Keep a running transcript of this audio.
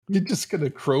You're just gonna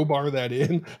crowbar that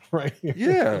in right here.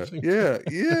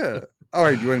 Yeah. All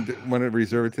right, do you want to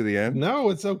reserve it to the end? No,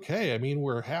 it's okay. I mean,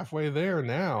 we're halfway there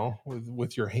now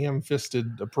with your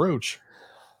ham-fisted approach.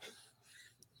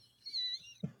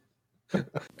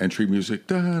 Entry music.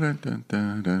 Da, da, da,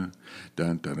 da, da,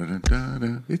 da, da, da, da,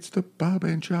 da. It's the Bob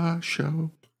and Josh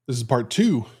Show. This is part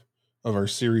 2 of our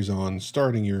series on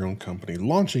starting your own company,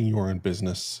 launching your own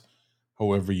business,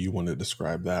 however you want to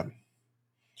describe that.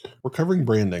 We're covering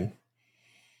branding,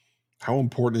 how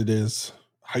important it is,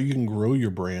 how you can grow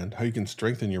your brand, how you can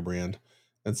strengthen your brand,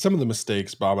 and some of the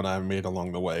mistakes Bob and I have made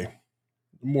along the way.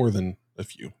 More than a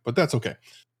few, but that's okay.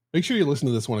 Make sure you listen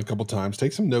to this one a couple times.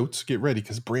 Take some notes. Get ready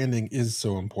because branding is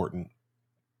so important.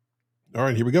 All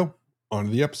right, here we go. On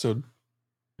to the episode.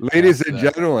 Ladies and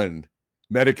gentlemen,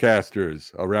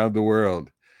 Metacasters around the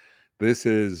world, this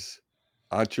is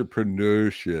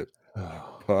Entrepreneurship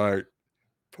part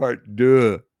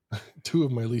 2. 2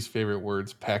 of my least favorite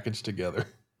words packaged together.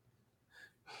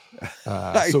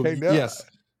 Yes.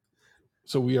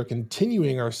 So we are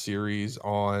continuing our series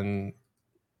on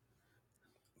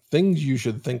things you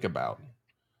should think about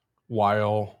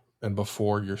while and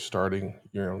before you're starting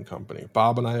your own company.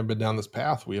 Bob and I have been down this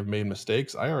path. We have made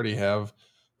mistakes. I already have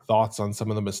thoughts on some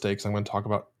of the mistakes I'm going to talk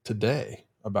about today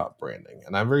about branding.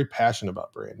 And I'm very passionate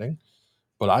about branding,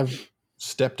 but I've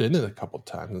stepped in it a couple of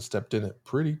times and stepped in it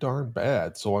pretty darn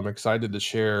bad. So I'm excited to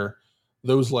share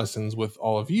those lessons with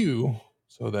all of you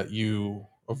so that you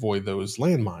avoid those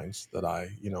landmines that I,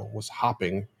 was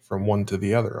hopping from one to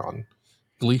the other on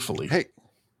gleefully. Hey,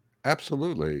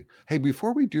 absolutely. Hey,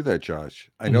 before we do that,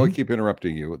 Josh, I know I keep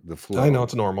interrupting you with the flow. I know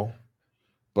it's normal.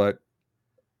 But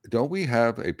don't we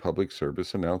have a public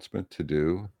service announcement to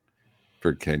do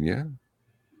for Kenya?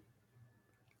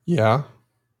 Yeah.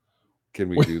 Can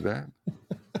we do that?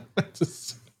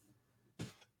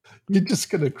 You're just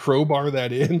going to crowbar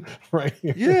that in right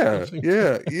here.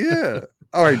 Yeah.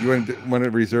 All right, do you want to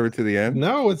reserve it to the end?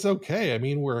 No, it's okay. I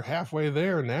mean, we're halfway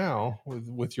there now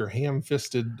with your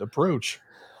ham-fisted approach.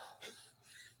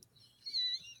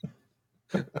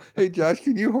 Hey, Josh,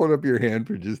 can you hold up your hand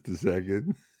for just a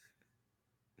second?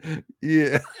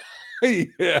 Yeah.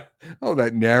 Yeah. Oh,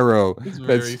 that narrow.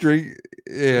 That string.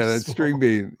 Yeah, that string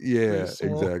bean. Yeah,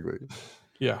 exactly.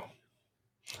 Yeah.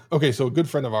 Okay, so a good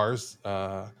friend of ours,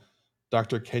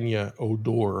 Dr. Kenya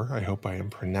Odor. I hope I am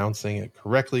pronouncing it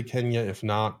correctly, Kenya. If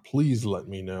not, please let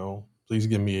me know. Please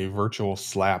give me a virtual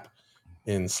slap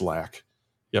in Slack.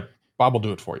 Yep, Bob will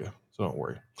do it for you, so don't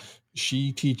worry.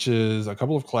 She teaches a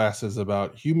couple of classes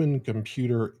about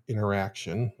human-computer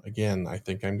interaction. Again, I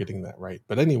think I'm getting that right.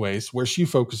 But anyways, where she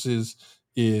focuses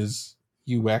is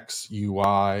UX,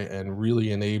 UI, and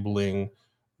really enabling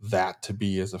that to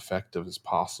be as effective as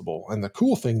possible. And the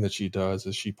cool thing that she does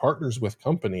is she partners with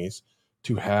companies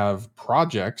to have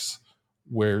projects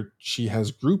where she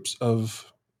has groups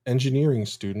of engineering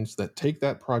students that take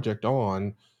that project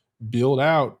on, build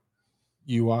out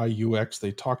UI, UX,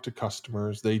 they talk to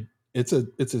customers. It's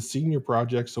a senior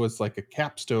project, so it's like a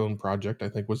capstone project, I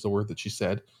think was the word that she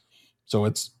said. So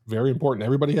it's very important.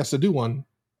 Everybody has to do one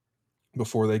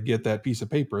before they get that piece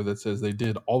of paper that says they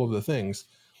did all of the things.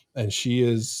 And she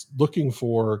is looking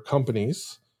for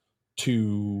companies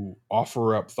to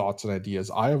offer up thoughts and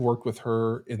ideas. I have worked with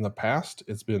her in the past.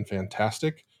 It's been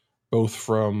fantastic, both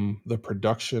from the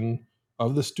production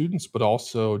of the students, but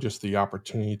also just the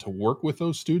opportunity to work with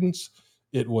those students.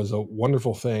 It was a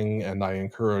wonderful thing, and I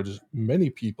encourage many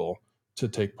people to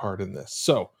take part in this.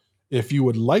 So if you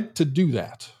would like to do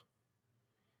that,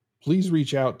 please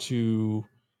reach out to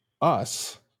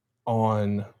us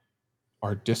on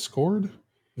our Discord,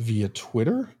 via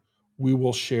Twitter. We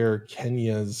will share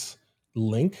Kenya's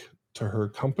link to her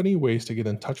company, ways to get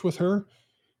in touch with her,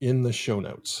 in the show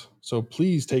notes. So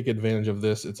please take advantage of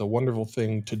this. It's a wonderful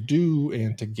thing to do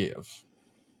and to give.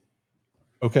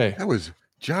 Okay. That was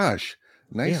Josh.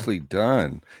 Nicely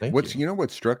done. Thank you.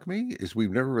 What struck me is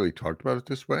we've never really talked about it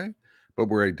this way, but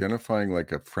we're identifying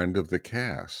like a friend of the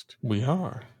cast. We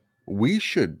are. We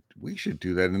should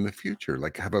do that in the future.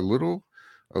 Like have a little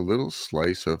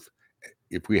slice of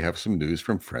if we have some news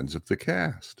from friends of the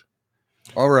cast.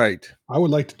 All right. I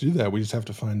would like to do that. We just have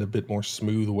to find a bit more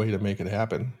smooth way to make it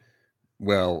happen.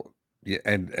 Well, yeah,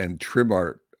 and trim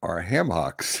our ham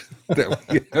hocks that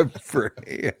we have for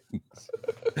hands.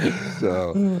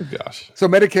 So, oh gosh. So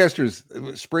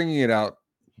Metacasters, springing it out,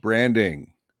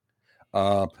 branding.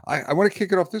 I want to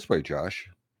kick it off this way, Josh.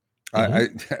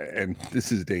 And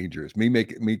this is dangerous.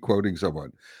 Me quoting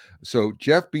someone. So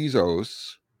Jeff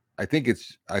Bezos, I think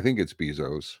it's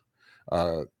Bezos,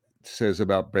 says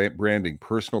about branding,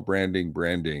 personal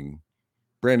branding,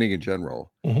 branding in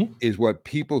general, Mhm. is what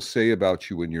people say about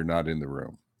you when you're not in the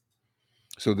room.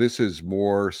 So this is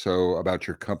more so about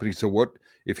your company. So what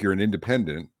if you're an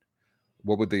independent?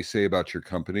 What would they say about your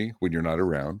company when you're not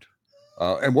around?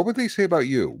 And what would they say about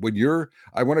you when you're?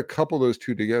 I want to couple those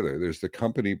two together. There's the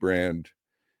company brand,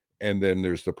 and then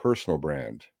there's the personal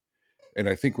brand. And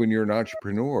I think when you're an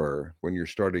entrepreneur, when you're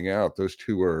starting out, those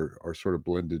two are sort of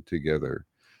blended together.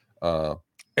 Uh,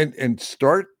 and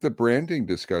start the branding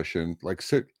discussion. Like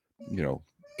sit,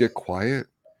 get quiet,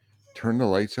 turn the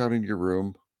lights out in your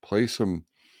room, play some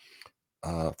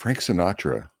Frank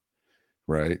Sinatra,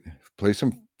 right? Play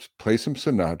some play some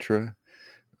Sinatra,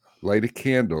 light a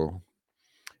candle,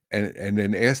 and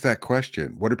then ask that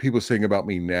question: what are people saying about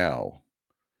me now?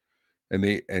 And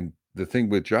the thing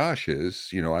with Josh is,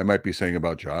 I might be saying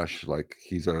about Josh, like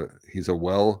he's a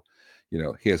well,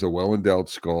 he has a well endowed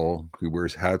skull. He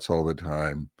wears hats all the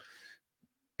time,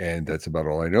 and that's about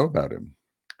all I know about him.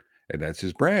 And that's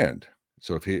his brand.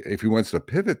 So if he wants to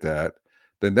pivot that,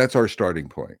 then that's our starting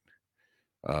point.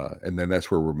 And then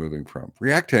that's where we're moving from.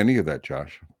 React to any of that,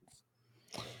 Josh.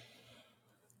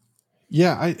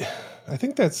 Yeah, I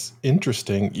think that's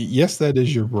interesting. Yes, that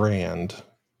is your brand,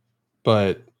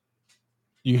 but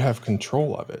you have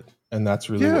control of it. And that's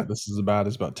really Yeah. what this is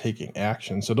about taking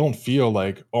action. So don't feel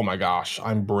like, oh my gosh,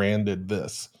 I'm branded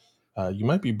this. You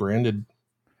might be branded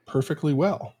perfectly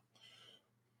well.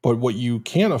 But what you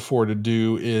can't afford to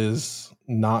do is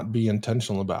not be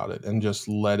intentional about it and just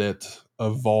let it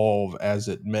evolve as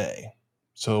it may.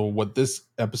 So, what this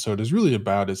episode is really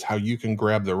about is how you can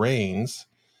grab the reins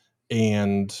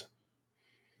and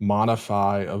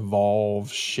modify,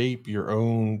 evolve, shape your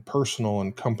own personal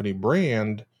and company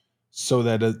brand so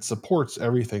that it supports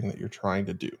everything that you're trying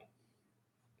to do.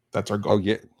 That's our Oh, goal.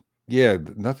 yeah. Yeah.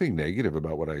 Nothing negative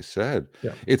about what I said.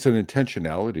 Yeah. It's an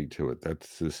intentionality to it.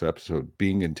 That's this episode,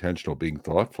 being intentional, being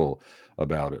thoughtful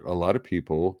about it. A lot of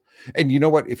people, and you know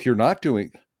what? If you're not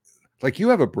doing, like, you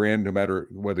have a brand no matter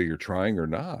whether you're trying or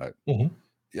not. Mhm.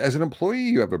 As an employee,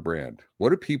 you have a brand. What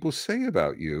do people say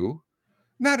about you?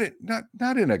 Not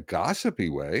in a gossipy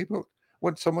way, but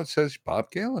when someone says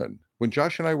Bob Galen, when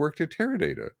Josh and I worked at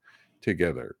Teradata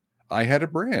together, I had a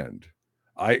brand.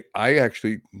 I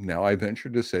actually, now I venture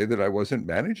to say that I wasn't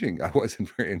managing. I wasn't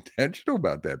very intentional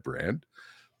about that brand,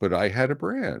 but I had a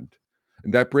brand.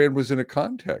 And that brand was in a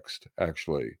context,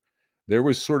 actually. There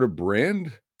was sort of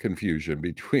brand confusion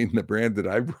between the brand that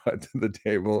I brought to the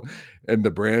table and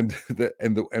the brand that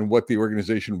and what the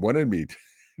organization wanted me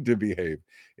to behave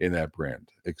in that brand,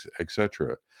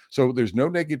 etc. So there's no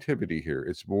negativity here.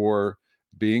 It's more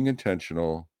being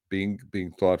intentional, being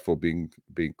thoughtful, being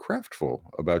craftful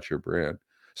about your brand.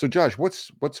 So Josh,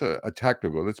 what's a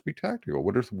tactical? Let's be tactical.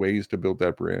 What are ways to build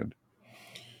that brand?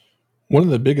 One of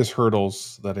the biggest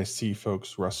hurdles that I see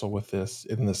folks wrestle with this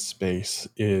in this space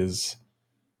is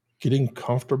getting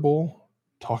comfortable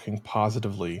talking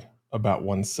positively about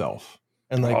oneself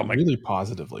and like Oh my, really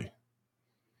positively,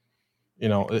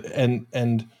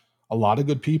 and a lot of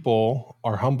good people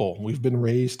are humble. We've been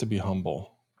raised to be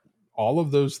humble. All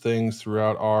of those things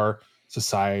throughout our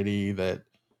society that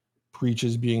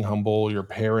preaches being humble, your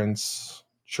parents,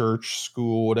 church,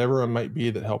 school, whatever it might be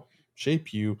that help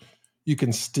shape you, you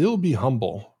can still be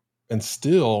humble and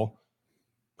still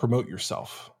promote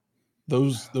yourself.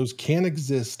 Those can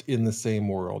exist in the same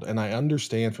world, and I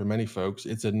understand for many folks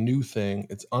it's a new thing,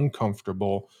 it's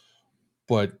uncomfortable,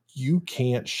 but you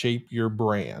can't shape your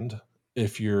brand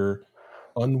if you're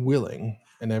unwilling,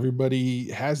 and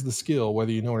everybody has the skill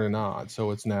whether you know it or not.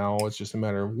 So it's just a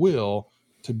matter of will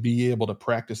to be able to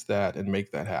practice that and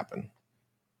make that happen.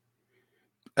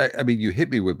 I mean, you hit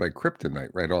me with my kryptonite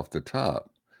right off the top,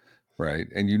 right?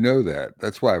 And you know that.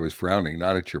 That's why I was frowning,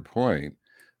 not at your point,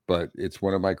 but it's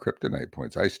one of my kryptonite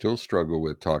points. I still struggle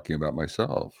with talking about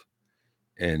myself.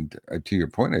 And to your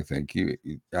point, I think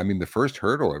I mean, the first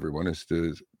hurdle, everyone, is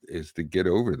to get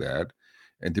over that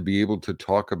and to be able to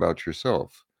talk about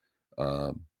yourself.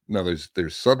 Now,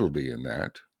 there's subtlety in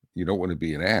that. You don't want to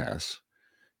be an ass,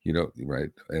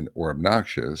 right, and or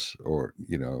obnoxious, or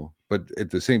but at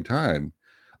the same time,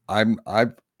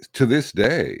 I've to this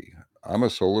day, I'm a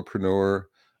solopreneur.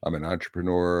 I'm an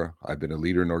entrepreneur. I've been a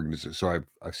leader in organizations, so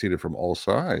I've seen it from all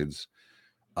sides.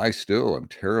 I still am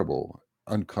terribly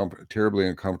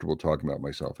uncomfortable talking about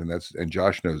myself, and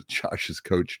Josh knows. Josh has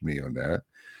coached me on that.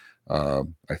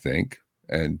 I think,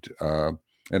 and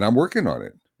I'm working on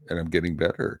it, and I'm getting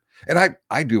better. And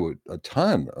I do a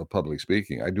ton of public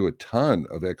speaking. I do a ton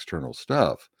of external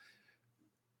stuff.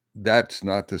 That's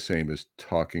not the same as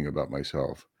talking about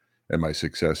myself and my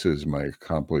successes, my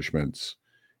accomplishments,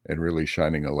 and really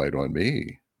shining a light on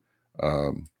me.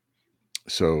 Um,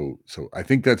 So I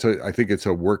think it's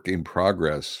a work in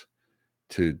progress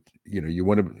to, you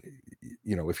want to,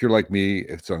 if you're like me,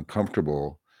 if it's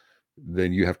uncomfortable,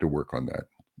 then you have to work on that.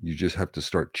 You just have to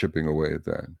start chipping away at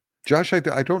that. Josh, I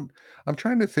don't, I'm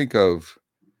trying to think of,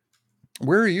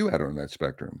 where are you at on that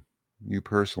spectrum? You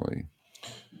personally.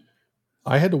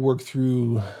 I had to work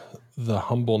through the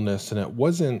humbleness, and it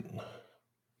was a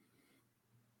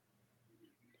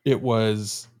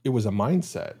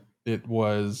mindset. It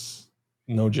was,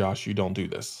 no, Josh, you don't do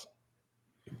this.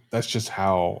 That's just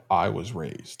how I was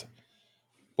raised.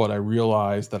 But I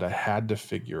realized that I had to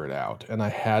figure it out, and I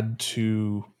had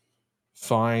to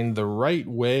find the right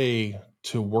way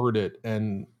to word it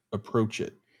and approach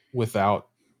it without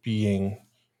being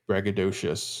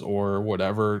braggadocious or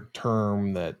whatever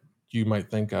term that you might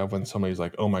think of when somebody's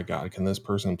like, oh my God, can this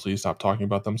person please stop talking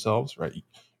about themselves? Right?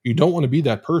 You don't want to be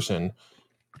that person,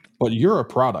 but you're a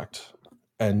product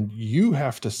and you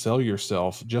have to sell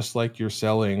yourself just like you're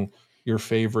selling your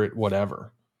favorite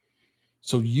whatever.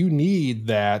 So you need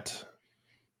that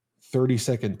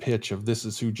 30-second pitch of this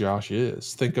is who Josh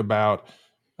is. Think about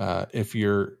if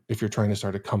you're trying to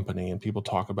start a company and people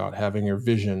talk about having your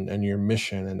vision and your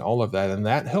mission and all of that, and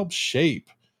that helps shape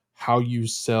how you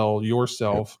sell Yep.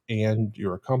 yourself and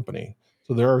your company.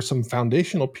 So there are some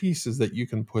foundational pieces that you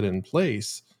can put in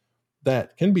place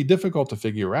that can be difficult to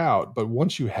figure out, but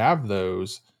once you have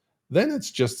those, then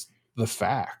it's just the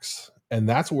facts. And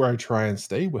that's where I try and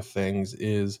stay with things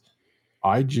is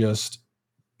I just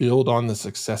build on the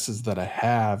successes that I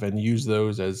have and use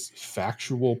those as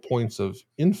factual points of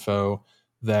info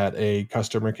that a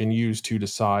customer can use to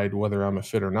decide whether I'm a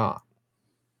fit or not.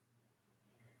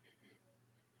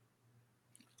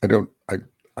 I don't,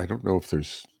 I don't know if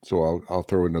there's, so I'll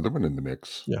throw another one in the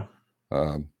mix. Yeah.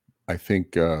 Um, I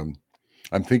think,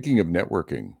 I'm thinking of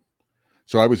networking.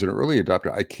 So I was an early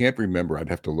adopter. I can't remember. I'd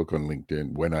have to look on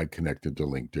LinkedIn when I connected to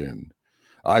LinkedIn.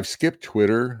 I've skipped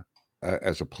Twitter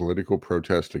as a political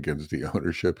protest against the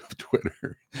ownership of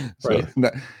Twitter. So,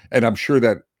 Right. and I'm sure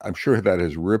that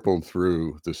has rippled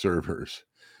through the servers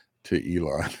to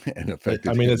Elon and I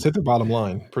affected mean, it's him. hit the bottom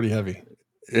line pretty heavy.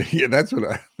 Yeah, that's what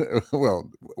I. Well,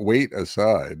 weight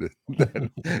aside,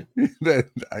 that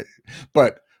I,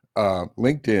 but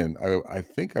LinkedIn. I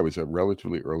think I was a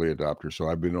relatively early adopter, so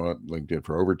I've been on LinkedIn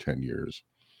for over 10 years.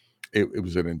 It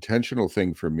was an intentional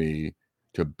thing for me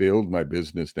to build my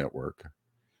business network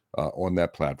on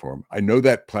that platform. I know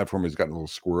that platform has gotten a little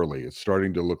squirrely. It's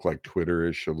starting to look like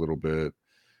Twitter-ish a little bit.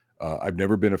 I've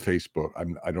never been a Facebook.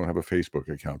 I don't have a Facebook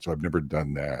account, so I've never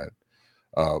done that.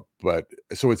 But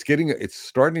so it's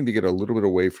starting to get a little bit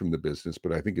away from the business,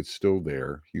 but I think it's still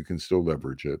there. You can still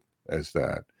leverage it as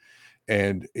that.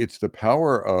 And it's the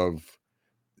power of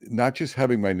not just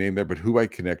having my name there, but who I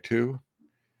connect to,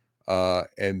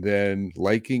 and then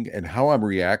liking and how I'm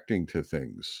reacting to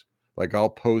things. Like I'll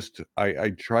post, I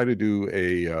try to do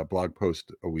a blog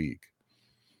post a week,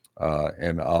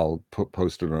 and I'll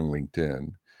post it on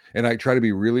LinkedIn. And I try to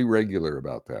be really regular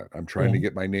about that. I'm trying to Mhm.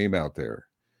 get my name out there.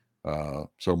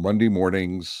 So Monday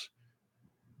mornings,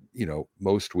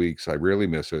 most weeks, I rarely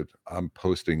miss it. I'm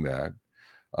posting that.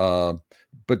 Um,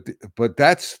 but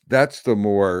that's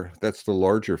the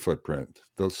larger footprint.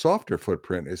 The softer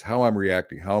footprint is how I'm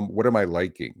reacting. What am I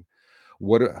liking?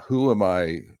 Who am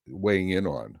I weighing in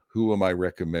on? Who am I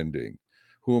recommending?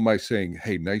 Who am I saying,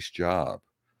 hey, nice job?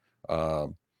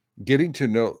 Um, getting to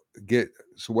know get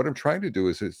so what I'm trying to do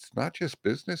is it's not just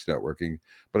business networking,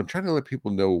 but I'm trying to let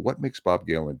people know what makes Bob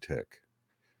Galen tick.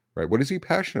 Right? What is he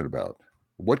passionate about?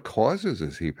 What causes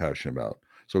is he passionate about?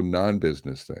 So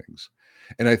non-business things.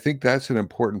 And I think that's an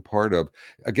important part of,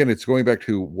 again, it's going back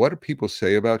to what do people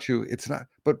say about you? It's not,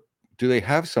 but do they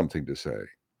have something to say?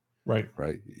 Right.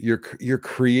 Right? You're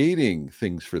creating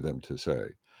things for them to say.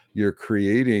 You're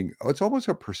creating, it's almost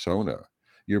a persona.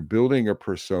 You're building a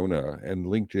persona, and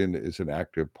LinkedIn is an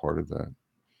active part of that.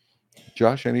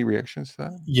 Josh, any reactions to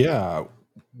that? Yeah.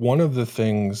 One of the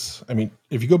things, I mean,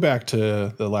 if you go back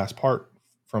to the last part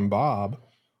from Bob,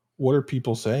 what are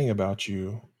people saying about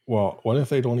you? Well, what if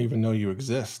they don't even know you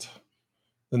exist?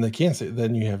 Then they can't say,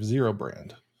 then you have zero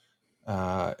brand.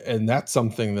 And that's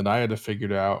something that I had to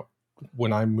figure out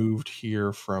when I moved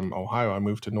here from Ohio. I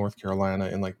moved to North Carolina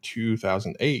in like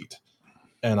 2008,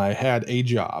 and I had a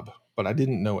job, but I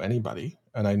didn't know anybody.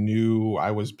 And I knew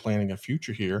I was planning a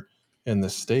future here in the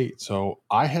state. So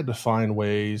I had to find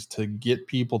ways to get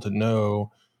people to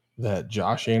know that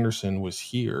Josh Anderson was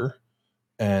here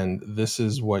and this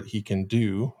is what he can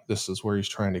do. This is where he's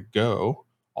trying to go,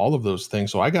 all of those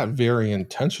things. So I got very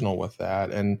intentional with that.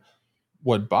 And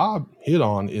what Bob hit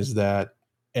on is that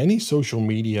any social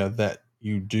media that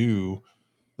you do,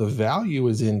 The value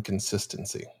is in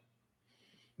consistency,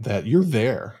 that you're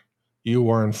there. You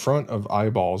are in front of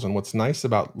eyeballs. And what's nice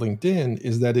about LinkedIn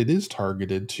is that it is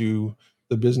targeted to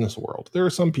the business world. There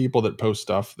are some people that post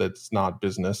stuff that's not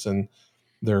business, and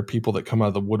there are people that come out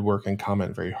of the woodwork and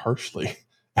comment very harshly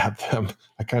at them.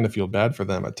 I kind of feel bad for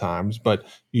them at times, but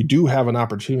you do have an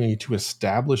opportunity to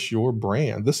establish your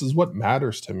brand. This is what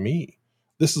matters to me.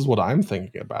 This is what I'm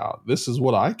thinking about. This is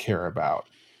what I care about.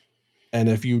 And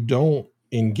if you don't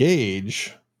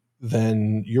engage,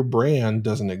 then your brand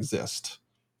doesn't exist.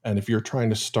 And if you're trying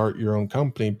to start your own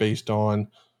company based on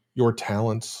your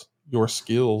talents, your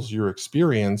skills, your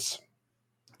experience,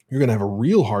 you're going to have a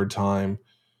real hard time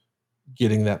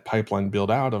getting that pipeline built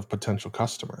out of potential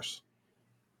customers.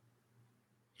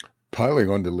 Piling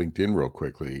onto LinkedIn real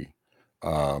quickly,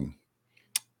 um,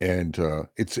 and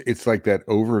it's like that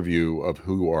overview of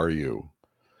who are you.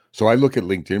 So I look at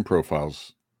LinkedIn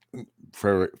profiles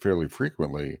fairly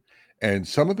frequently, and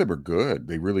some of them are good.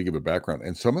 They really give a background,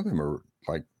 and some of them are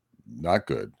like not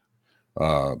good,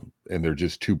 and they're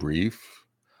just too brief,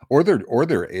 or they're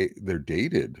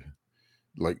dated.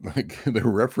 Like they're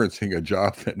referencing a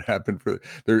job that happened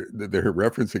they're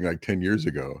referencing like 10 years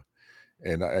ago.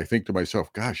 And I think to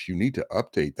myself, gosh, you need to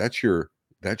update. That's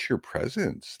your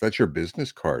presence. That's your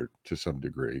business card to some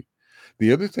degree.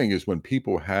 The other thing is when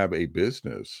people have a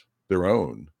business, their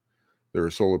own, they're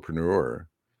a solopreneur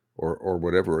or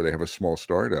whatever, or they have a small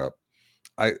startup,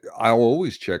 I'll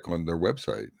always check on their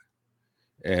website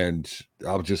and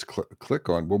I'll just click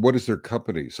on, well, what is their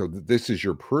company? So this is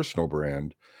your personal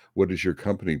brand. What is your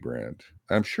company brand?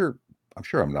 I'm sure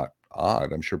I'm not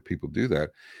odd. I'm sure people do that.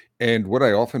 And what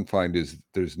I often find is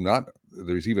there's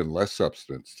even less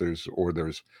substance. There's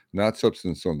not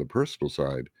substance on the personal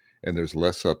side, and there's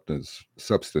less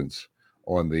substance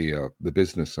on the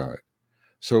business side.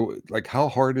 So like how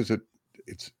hard is it?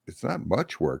 It's not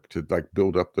much work to like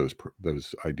build up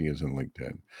those ideas in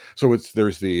LinkedIn. So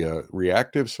there's the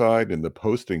reactive side and the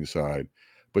posting side,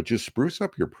 but just spruce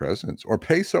up your presence or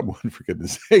pay someone for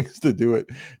goodness sakes to do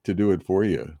it for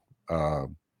you.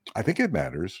 Um, I think it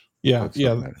matters. Yeah, That stuff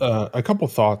yeah. matters. A couple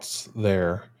thoughts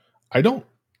there. I don't.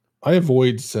 I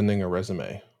avoid sending a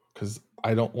resume because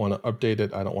I don't want to update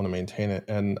it. I don't want to maintain it,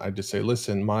 and I just say,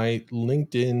 listen, my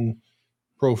LinkedIn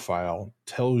profile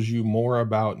tells you more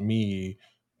about me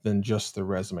than just the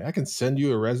resume. I can send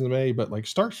you a resume, but like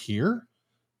start here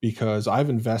because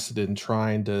I've invested in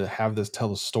trying to have this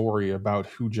tell a story about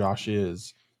who Josh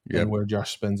is and Yep. where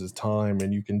Josh spends his time,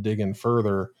 and you can dig in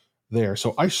further there.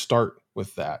 So I start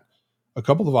with that. A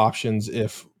couple of options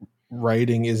if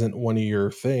writing isn't one of your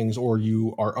things or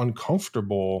you are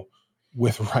uncomfortable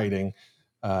with writing,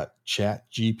 chat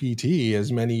gpt,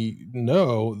 as many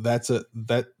know, that's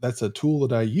a tool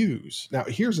that I use. Now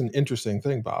here's an interesting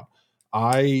thing, Bob.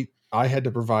 I had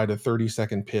to provide a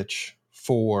 30-second pitch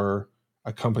for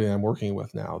a company I'm working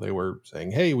with now. They were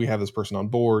saying, hey, we have this person on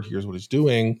board, here's what he's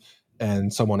doing,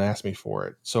 and someone asked me for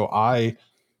it. So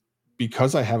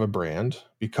because I have a brand,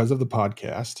 because of the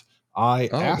podcast, I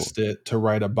Oh. asked it to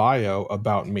write a bio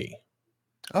about me.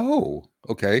 Oh.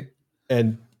 Okay.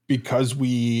 And because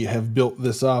we have built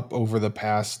this up over the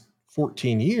past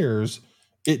 14 years,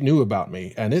 it knew about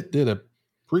me and it did a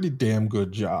pretty damn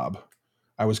good job.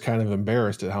 I was kind of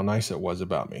embarrassed at how nice it was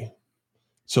about me.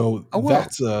 So Oh well.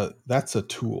 that's a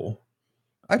tool.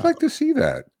 I'd Uh, like to see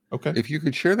that. okay. If you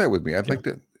could share that with me, I'd Yeah. like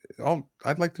to.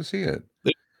 I'd like to see it.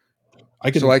 I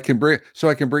So can, I can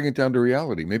bring it down to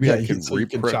reality. Maybe yeah, I can so you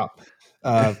can repre chop.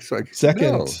 Uh, it's like,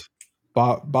 Second, no.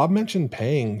 Bob mentioned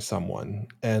paying someone,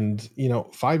 and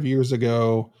 5 years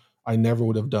ago, I never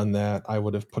would have done that. I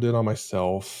would have put it on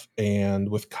myself. And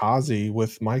with Kazi,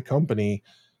 with my company,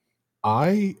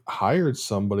 I hired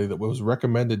somebody that was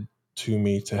recommended to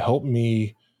me to help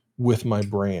me with my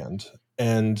brand.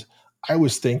 And I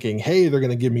was thinking, hey, they're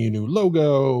going to give me a new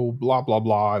logo, blah, blah,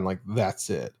 blah. And like, that's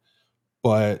it.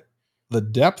 But the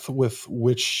depth with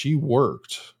which she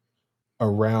worked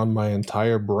around my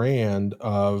entire brand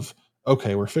of,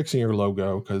 okay, we're fixing your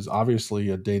logo because obviously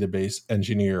a database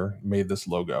engineer made this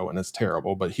logo and it's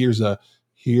terrible, but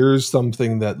here's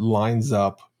something that lines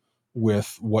up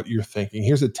with what you're thinking.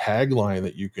 Here's a tagline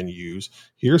that you can use.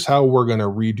 Here's how we're going to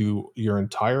redo your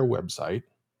entire website.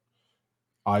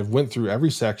 I've went through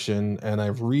every section and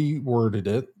I've reworded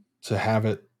it to have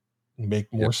it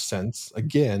make more Yep. sense.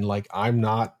 Again, like I'm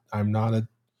not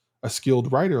a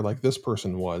skilled writer like this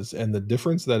person was, and the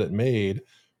difference that it made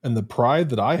and the pride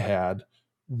that I had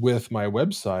with my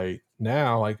website.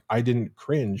 Now, like, I didn't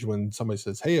cringe when somebody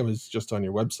says, hey, I was just on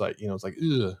your website. It's like,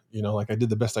 ugh, like I did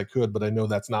the best I could, but I know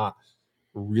that's not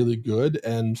really good.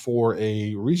 And for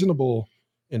a reasonable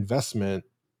investment,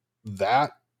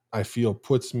 that I feel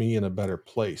puts me in a better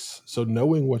place. So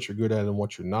knowing what you're good at and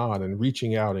what you're not, and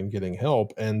reaching out and getting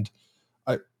help. And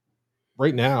I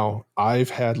right now I've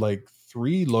had like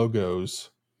 3 logos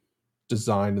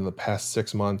designed in the past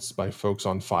 6 months by folks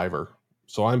on Fiverr.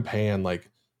 So I'm paying like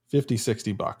 50,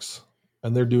 $60,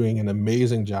 and they're doing an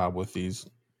amazing job with these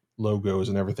logos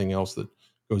and everything else that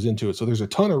goes into it. So there's a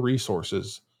ton of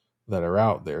resources that are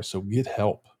out there. So get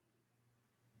help.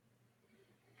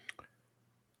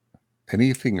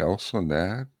 Anything else on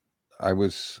that? I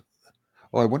was,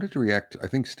 I wanted to react. I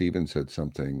think Steven said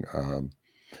something,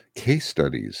 case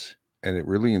studies, and it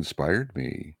really inspired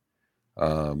me.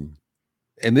 Um,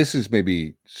 and this is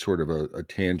maybe sort of a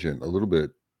tangent, a little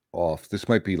bit off. This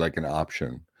might be like an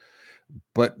option,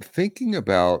 but thinking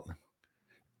about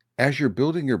as you're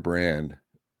building your brand,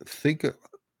 think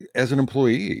as an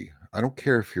employee. I don't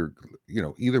care if you're,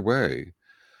 either way,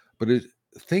 but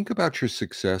think about your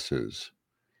successes.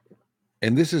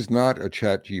 And this is not a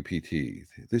chat GPT.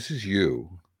 This is you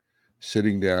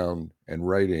sitting down and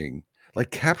writing, like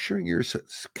capturing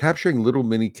little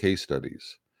mini case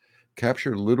studies,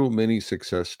 capture little mini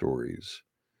success stories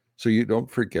so you don't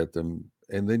forget them.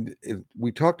 And then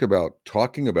we talked about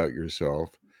talking about yourself,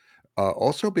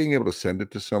 also being able to send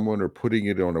it to someone or putting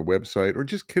it on a website or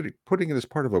just putting it as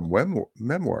part of a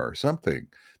memoir or something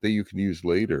that you can use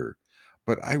later.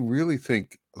 But I really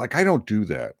think, like, I don't do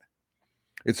that.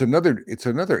 It's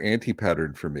another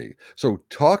anti-pattern for me. So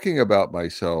talking about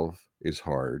myself is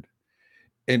hard,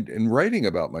 and writing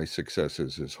about my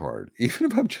successes is hard.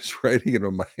 Even if I'm just writing it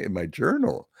in my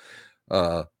journal,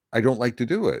 uh, I don't like to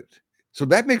do it. So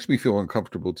that makes me feel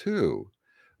uncomfortable too.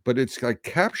 But it's like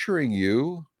capturing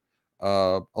you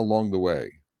along the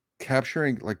way,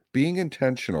 capturing, like, being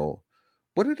intentional.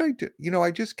 What did I do?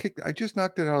 I just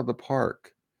knocked it out of the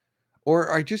park,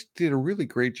 or I just did a really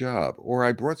great job, or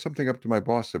I brought something up to my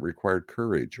boss that required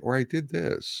courage, or I did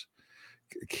this.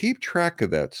 Keep track of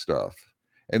that stuff,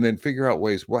 and then figure out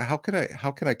ways. Well, how can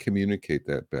I communicate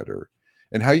that better?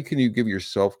 And can you give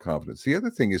yourself confidence? The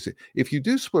other thing is, if you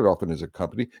do split off as a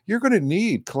company, you're going to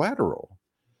need collateral.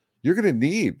 You're going to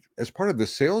need, as part of the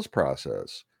sales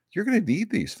process, you're going to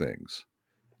need these things,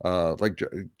 like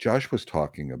Josh was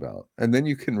talking about, and then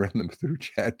you can run them through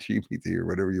Chat GPT or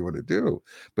whatever you want to do.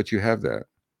 But you have that.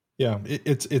 Yeah,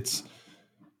 it's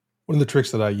one of the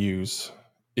tricks that I use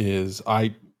is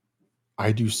I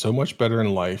do so much better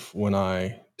in life when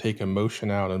I take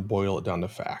emotion out and boil it down to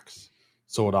facts.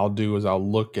 So what I'll do is I'll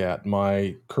look at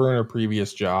my current or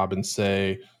previous job and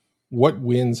say, what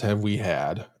wins have we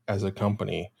had as a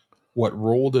company? What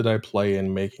role did I play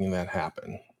in making that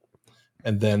happen?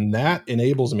 And then that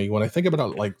enables me, when I think about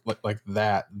it like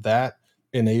that, that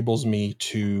enables me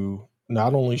to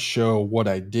not only show what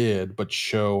I did, but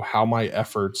show how my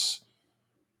efforts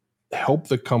help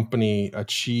the company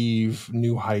achieve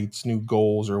new heights, new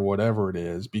goals, or whatever it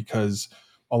is. Because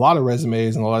a lot of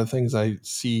resumes and a lot of things I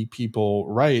see people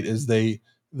write is they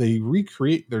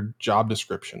recreate their job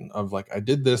description of, like, I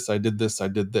did this, I did this, I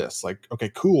did this. Like,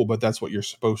 okay, cool, but that's what you're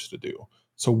supposed to do.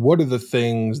 So what are the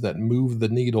things that move the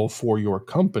needle for your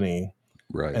company?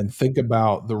 Right. And think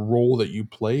about the role that you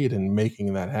played in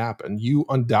making that happen. You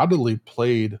undoubtedly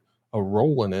played a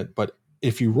role in it, but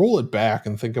if you roll it back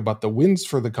and think about the wins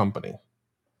for the company,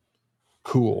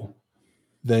 cool.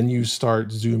 Then you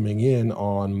start zooming in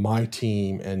on my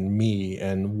team and me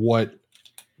and what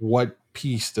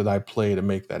piece did I play to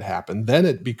make that happen? Then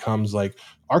it becomes like,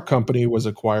 our company was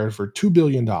acquired for $2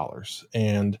 billion,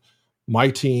 and my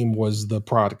team was the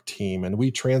product team, and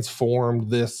we transformed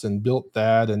this and built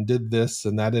that and did this,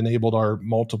 and that enabled our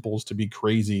multiples to be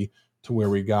crazy to where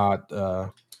we got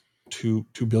 $2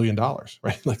 billion,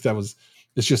 right? Like, that was,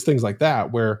 it's just things like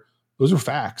that where those are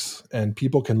facts, and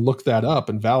people can look that up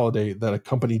and validate that a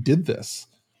company did this,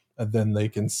 and then they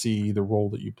can see the role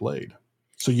that you played.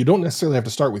 So you don't necessarily have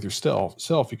to start with yourself.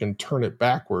 You can turn it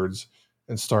backwards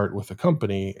and start with a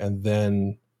company, and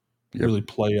then Yep. really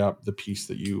play up the piece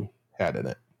that you had in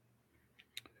it.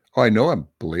 Oh, I know I'm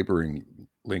belaboring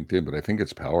LinkedIn, but I think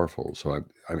it's powerful. So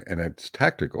and it's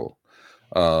tactical.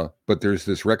 But there's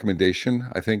this recommendation,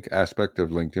 I think, aspect of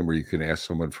LinkedIn where you can ask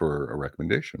someone for a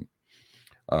recommendation.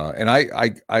 And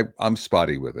I'm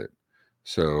spotty with it.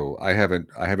 So I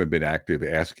haven't been active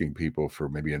asking people for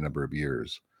maybe a number of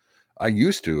years. I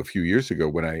used to, a few years ago,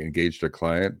 when I engaged a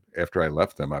client after I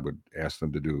left them, I would ask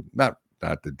them to do, not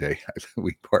the day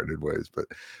we parted ways, but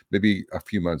maybe a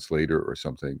few months later or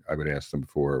something, I would ask them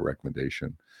for a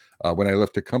recommendation. When I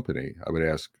left a company, I would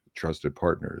ask trusted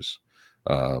partners.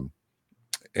 Um,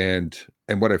 and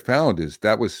what I found is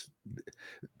that was,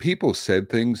 people said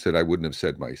things that I wouldn't have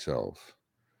said myself.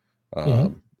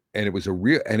 Mhm. And it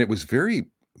was very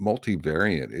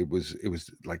multivariant. It was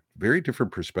like very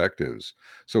different perspectives.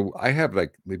 So I have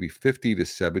like maybe 50 to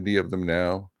 70 of them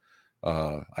now.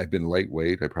 I've been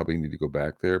lightweight. I probably need to go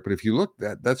back there. But if you look,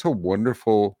 that's a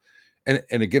wonderful, and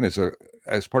again,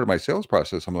 as part of my sales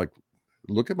process, I'm like,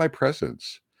 look at my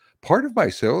presence. Part of my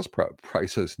sales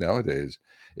process nowadays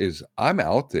is I'm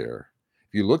out there.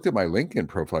 If you looked at my LinkedIn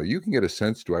profile, you can get a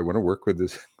sense: do I want to work with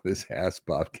this ass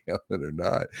Bob Callen or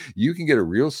not? You can get a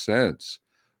real sense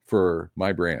for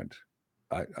my brand.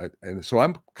 And so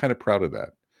I'm kind of proud of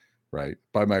that, right?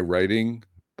 By my writing,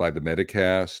 by the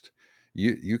Metacast,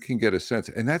 you can get a sense,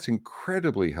 and that's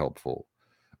incredibly helpful.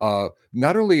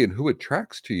 Not only in who it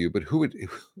attracts to you, but who it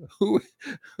who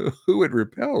who it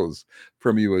repels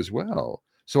from you as well.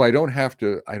 So I don't have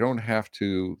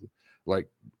to like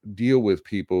deal with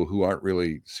people who aren't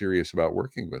really serious about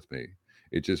working with me.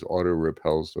 It just auto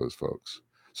repels those folks.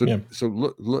 So Yeah. so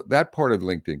look, that part of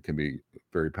LinkedIn can be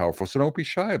very powerful. So don't be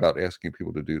shy about asking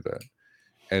people to do that,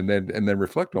 and then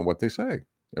reflect on what they say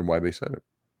and why they said it.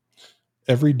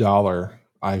 Every dollar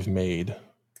I've made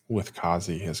with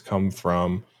Kazi has come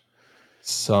from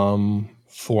some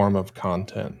form of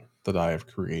content that I have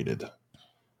created.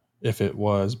 If it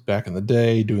was back in the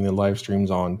day doing the live streams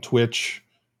on Twitch,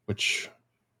 which,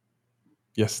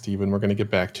 yes, Stephen, we're going to get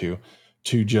back to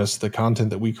just the content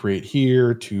that we create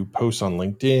here, to posts on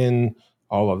LinkedIn,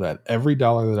 all of that. Every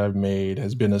dollar that I've made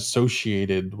has been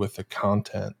associated with the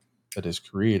content that is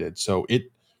created. So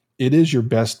it is your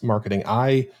best marketing.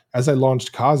 As I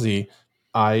launched Kazi,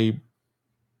 I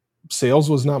sales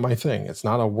was not my thing. It's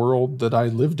not a world that I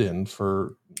lived in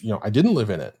for, I didn't live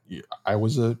in it. I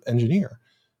was an engineer.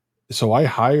 So I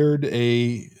hired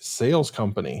a sales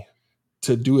company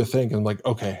to do a thing. And I'm like,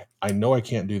 okay, I know I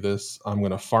can't do this. I'm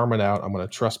going to farm it out. I'm going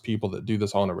to trust people that do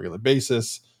this on a regular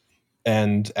basis.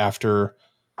 And after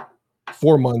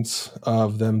 4 months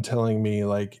of them telling me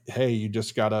like, hey, you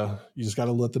just gotta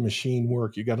let the machine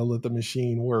work. You gotta let the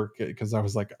machine work. Because I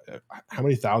was like, how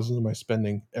many thousands am I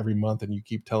spending every month? And you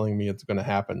keep telling me it's going to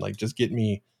happen. Like, just get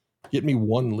me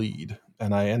one lead.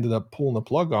 And I ended up pulling the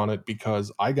plug on it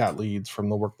because I got leads from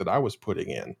the work that I was putting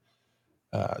in.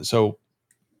 So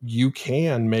you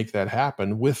can make that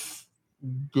happen with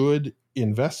good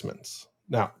investments.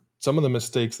 Now, some of the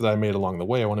mistakes that I made along the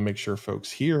way, I want to make sure folks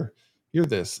hear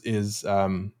this is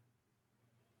I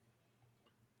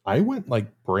went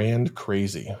like brand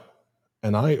crazy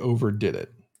and I overdid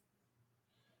it.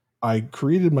 I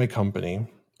created my company,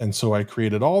 and so I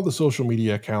created all the social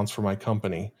media accounts for my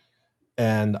company,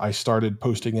 and I started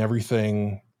posting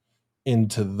everything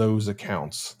into those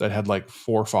accounts that had like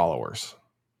 4 followers,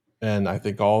 and I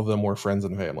think all of them were friends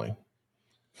and family.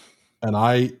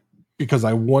 And because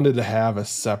I wanted to have a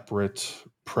separate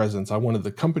presence, I wanted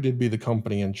the company to be the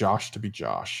company and Josh to be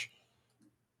Josh.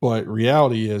 But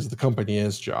reality is the company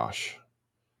is Josh.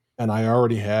 And I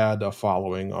already had a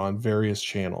following on various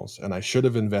channels, and I should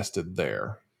have invested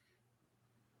there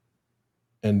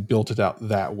and built it out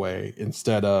that way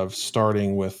instead of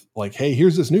starting with like, hey,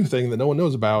 here's this new thing that no one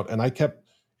knows about. And I kept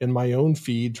in my own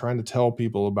feed trying to tell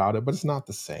people about it, but it's not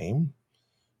the same.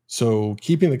 So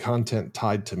keeping the content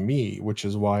tied to me, which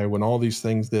is why when all these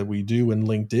things that we do in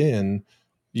LinkedIn,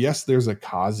 yes, there's a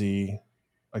Kazi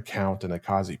account and a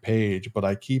Kazi page, but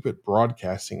I keep it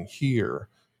broadcasting here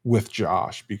with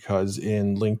Josh because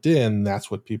in LinkedIn, that's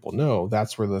what people know.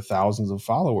 That's where the thousands of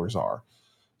followers are.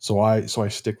 So I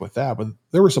stick with that. But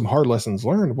there were some hard lessons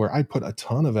learned where I put a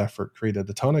ton of effort, created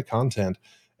a ton of content,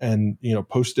 and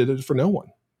posted it for no one.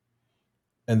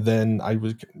 And then I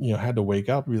was, had to wake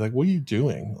up and be like, what are you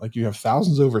doing? Like, you have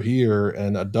thousands over here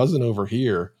and a dozen over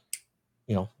here.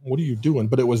 What are you doing?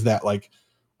 But it was that, like,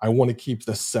 I want to keep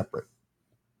this separate,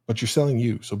 but you're selling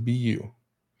you. So be you.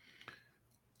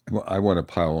 Well, I want to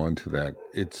pile on to that.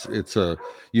 It's a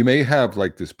you may have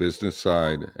like this business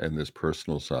side and this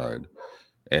personal side,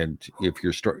 and if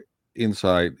you're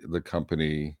inside the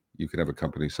company, you can have a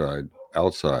company side.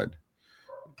 Outside,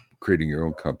 creating your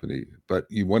own company, but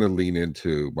you want to lean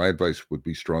into. My advice would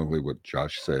be strongly what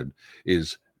Josh said: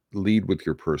 is lead with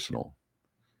your personal,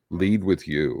 lead with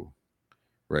you.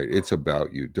 Right? It's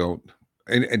about you. Don't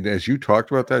and as you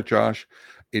talked about that, Josh,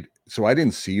 so I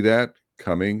didn't see that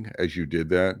coming as you did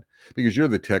that because you're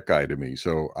the tech guy to me.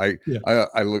 So I Yeah.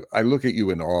 I look at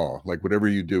you in awe. Like whatever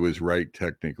you do is right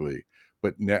technically.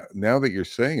 But now that you're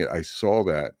saying it, I saw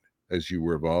that as you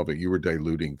were evolving, you were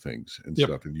diluting things and Yep.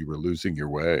 stuff, and you were losing your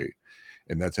way,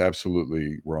 and that's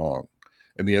absolutely wrong.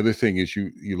 And the other thing is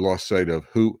you lost sight of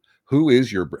who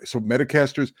is your so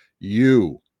Metacasters,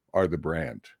 you are the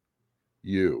brand,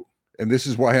 you. And this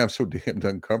is why I'm so damned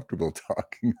uncomfortable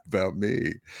talking about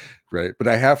me, right? But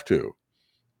I have to.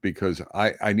 because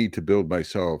I need to build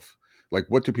myself. Like,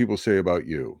 what do people say about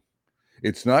you?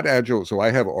 It's not agile. So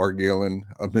I have R. Galen.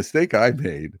 A mistake I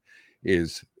made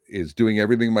is doing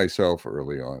everything myself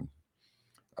early on.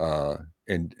 Uh,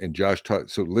 and Josh taught.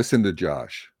 So listen to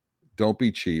Josh. Don't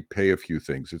be cheap. Pay a few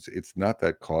things. It's not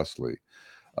that costly.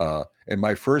 And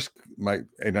my first my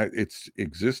and I, it's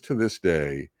exists to this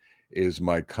day is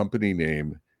my company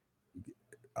name.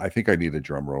 I think I need a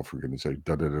drum roll for goodness sake.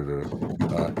 Da, da, da,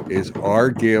 da, is R.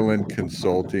 Galen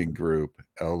Consulting Group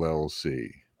LLC.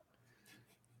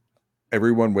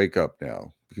 Everyone wake up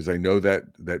now because I know that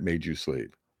made you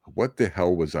sleep. What the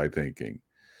hell was I thinking?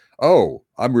 Oh,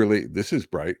 this is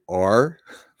bright. R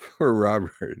for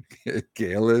Robert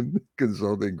Galen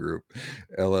Consulting Group,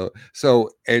 LL. So,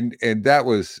 and that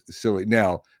was silly.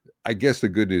 Now, I guess the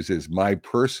good news is my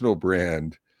personal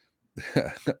brand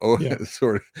Yeah.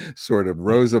 sort of Yeah.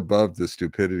 rose above the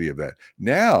stupidity of that.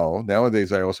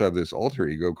 Nowadays, I also have this alter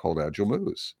ego called Agile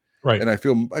Moose, Right. and I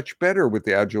feel much better with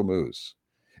the Agile Moose.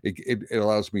 It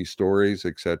allows me stories,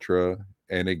 etc.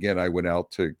 And again, I went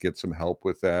out to get some help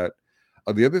with that.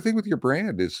 The other thing with your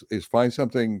brand is find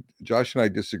something. Josh and I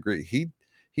disagree.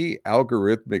 He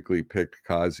algorithmically picked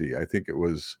Kazi. I think it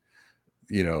was,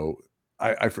 you know,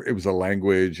 it was a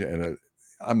language and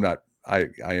I'm not. I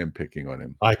am picking on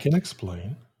him, I can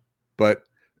explain. but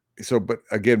but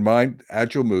again, mine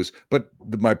Agile Moose. But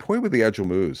my point with the Agile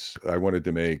Moose I wanted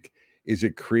to make is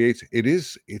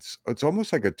it's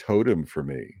almost like a totem for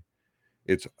me.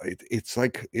 It's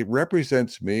like it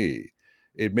represents me.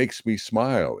 It makes me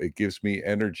smile. It gives me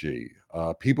energy.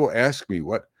 People ask me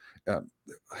uh,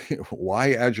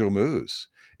 why Agile Moose.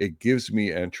 It gives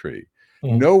me entry.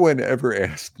 Mhm. No one ever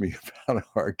asked me about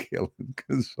our Galen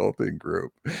Consulting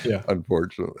Group, Yeah.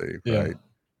 unfortunately, Yeah. right?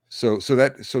 So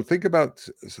think about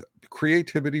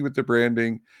creativity with the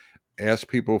branding. Ask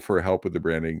people for help with the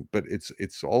branding, but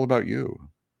it's all about you.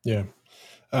 Yeah.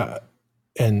 Uh,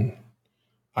 and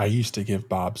I used to give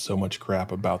Bob so much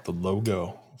crap about the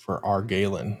logo for R.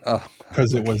 Galen Oh,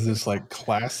 because it was okay. this like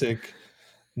classic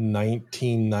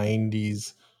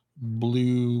 1990s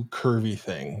blue curvy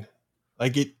thing.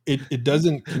 Like it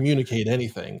doesn't communicate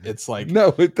anything. It's like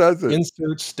No, it doesn't.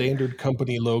 insert standard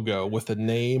company logo with a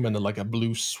name and like a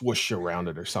blue swoosh around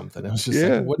it or something. It was just like,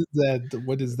 Yeah. what is that?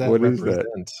 What does that What is that?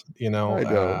 represent? You know? I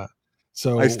know.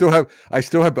 So I still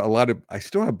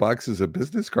have boxes of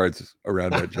business cards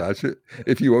around that, Josh.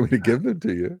 If you want me to give them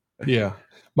to you. yeah,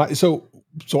 so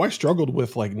I struggled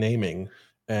with like naming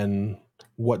and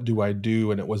what do I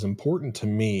do, and it was important to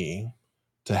me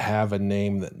to have a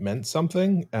name that meant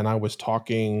something. And I was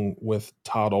talking with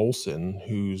Todd Olson,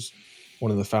 who's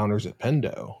one of the founders at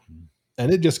Pendo,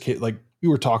 and it just came, like we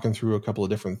were talking through a couple of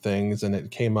different things, and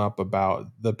it came up about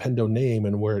the Pendo name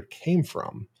and where it came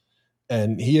from.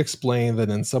 And he explained that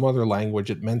in some other language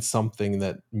it meant something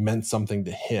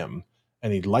to him,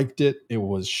 and he liked it. It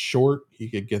was short, he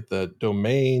could get the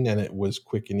domain, and it was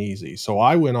quick and easy. So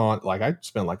I went on, like I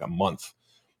spent like a month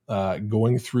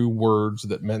going through words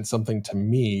that meant something to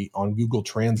me on Google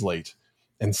Translate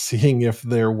and seeing if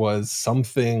there was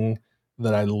something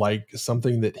that I liked,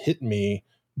 something that hit me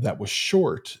that was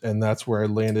short. And that's where I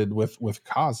landed with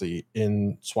Kazi.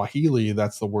 In Swahili,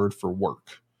 that's the word for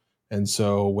work. And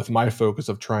so, with my focus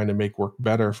of trying to make work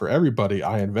better for everybody,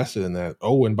 I invested in that.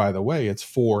 Oh, and by the way, it's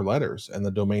 4 letters and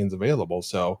the domain's available.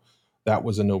 So, that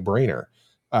was a no brainer.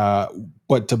 Uh,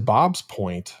 but to Bob's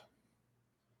point,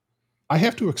 I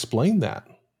have to explain that.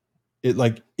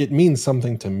 It means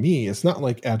something to me. It's not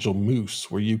like Agile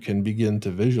Moose where you can begin to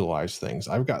visualize things.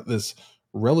 I've got this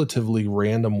relatively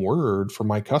random word for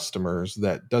my customers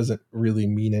that doesn't really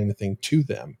mean anything to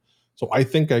them. So I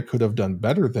think I could have done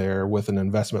better there with an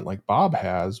investment like Bob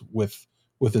has with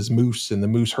his moose and the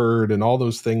moose herd and all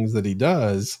those things that he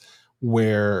does,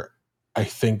 where I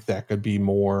think that could be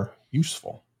more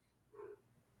useful.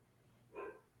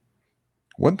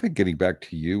 One thing, getting back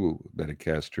to you,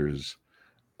 Metacasters,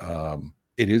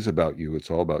 it is about you. It's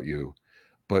all about you.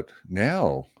 But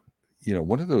now,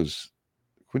 one of those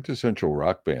quintessential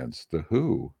rock bands, The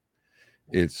Who,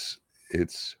 it's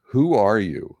who are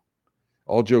you?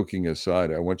 All joking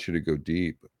aside, I want you to go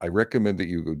deep. I recommend that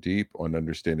you go deep on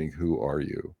understanding who are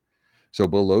you. So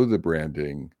below the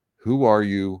branding, who are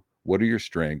you? What are your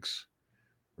strengths?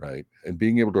 Right. And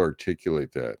being able to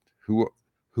articulate that.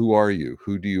 Who are you?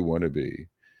 Who do you want to be?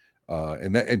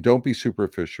 And don't be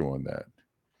superficial on that.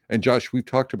 And Josh, we've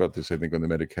talked about this, I think, on the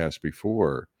Metacast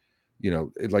before.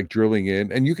 Like drilling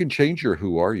in, and you can change your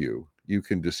who are you. You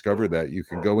can discover that. You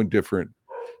can go in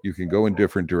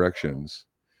different directions.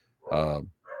 Um,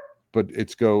 but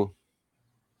it's go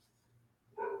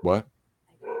what?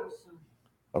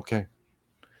 Okay.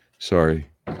 Sorry.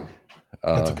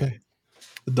 That's Uh, okay.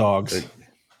 The dogs.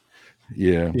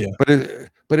 yeah, Yeah.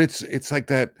 but it's like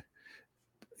that.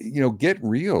 Get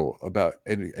real about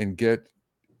and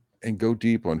go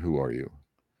deep on who are you.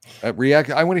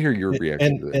 React. I want to hear your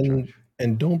reaction And to that, and Josh.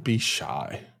 and don't be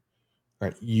shy.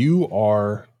 Right? You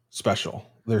are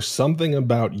special. There's something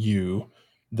about you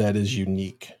that is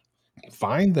unique.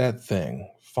 Find that thing.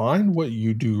 Find what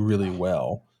you do really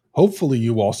well. Hopefully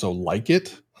you also like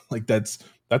it. Like that's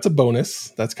a bonus.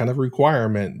 That's kind of a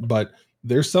requirement, but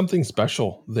there's something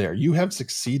special there. You have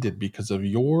succeeded because of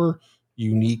your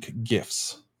unique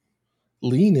gifts.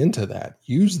 Lean into that.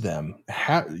 Use them.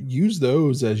 Use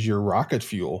those as your rocket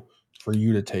fuel for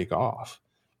you to take off.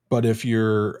 But if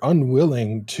you're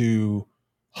unwilling to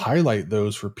highlight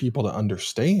those for people to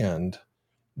understand,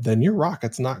 then your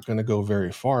rocket's not going to go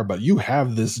very far. But you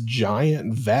have this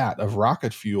giant vat of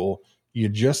rocket fuel. You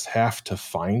just have to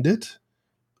find it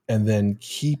and then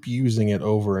keep using it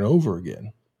over and over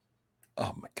again.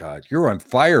 Oh my God, you're on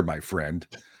fire, my friend.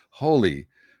 Holy,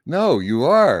 no, you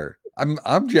are.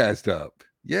 I'm jazzed up.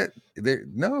 Yeah, there.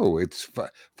 No,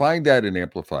 find that and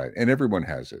amplify it, and everyone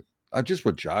has it. Just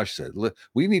what Josh said.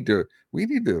 We need to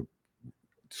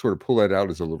sort of pull that out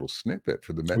as a little snippet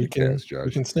for the Metacast, We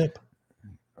Josh. can snip.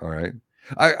 All right.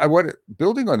 I want to,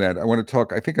 building on that, I want to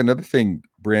talk. I think another thing,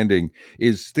 branding,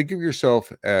 is think of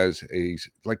yourself as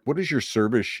like, what is your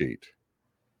service sheet,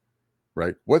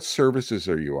 right? What services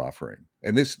are you offering?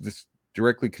 And this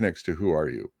directly connects to who are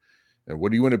you and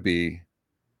what do you want to be?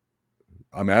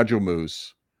 I'm Agile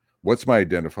Moose. What's my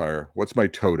identifier? What's my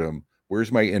totem?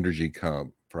 Where's my energy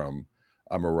come from?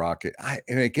 I'm a rocket.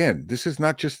 And again, this is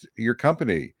not just your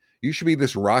company. You should be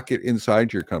this rocket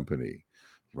inside your company,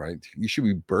 right? You should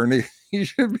be burning. You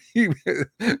should be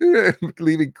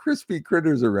leaving crispy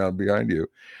critters around behind you.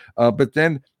 But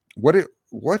then, what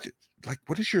what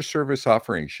is your service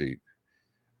offering sheet?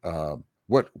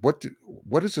 What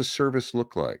does a service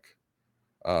look like?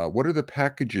 What are the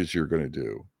packages you're going to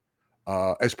do?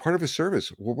 As part of a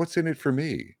service, well, what's in it for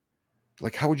me?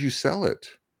 Like, how would you sell it?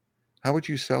 How would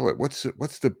you sell it? What's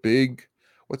the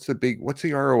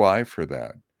ROI for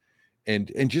that?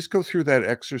 And just go through that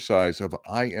exercise of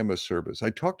I am a service. I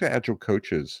talk to agile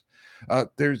coaches.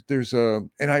 There's a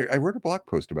and I wrote a blog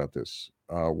post about this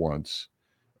once,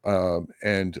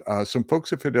 and some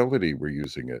folks at Fidelity were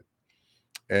using it,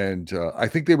 and I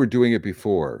think they were doing it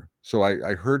before. So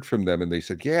I heard from them, and they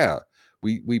said, "Yeah,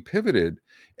 we pivoted,"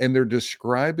 and they're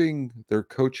describing their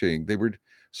coaching.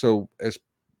 So as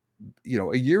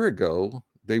a year ago,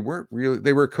 they were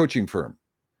a coaching firm.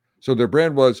 So their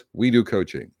brand was we do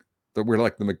coaching. But we're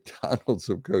like the McDonald's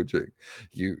of coaching.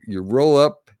 You roll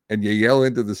up and you yell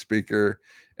into the speaker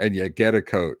and you get a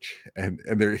coach. And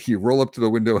there you roll up to the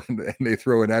window and they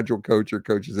throw an agile coach or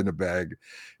coaches in a bag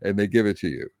and they give it to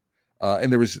you.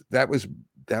 And that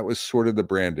was sort of the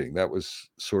branding. That was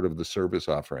sort of the service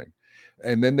offering.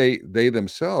 And then they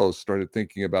themselves started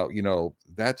thinking about,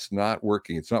 that's not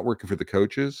working. It's not working for the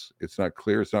coaches. It's not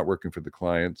clear. It's not working for the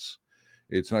clients.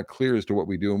 It's not clear as to what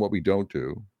we do and what we don't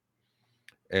do.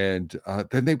 And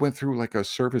then they went through like a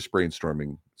service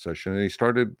brainstorming session and they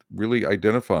started really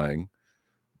identifying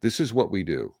this is what we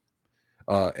do,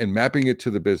 and mapping it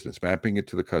to the business, mapping it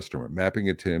to the customer, mapping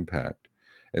it to impact.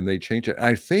 And they changed it.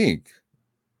 I think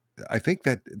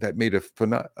that made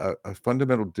a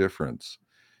fundamental difference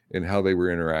in how they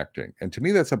were interacting. And to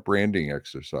me, that's a branding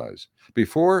exercise.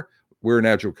 Before, we're an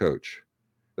agile coach.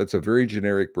 That's a very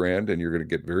generic brand, and you're going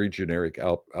to get very generic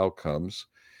outcomes.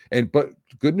 But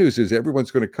good news is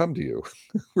everyone's going to come to you,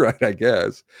 right? I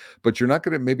guess, but you're not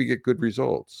going to maybe get good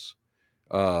results.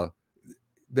 Uh,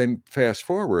 then fast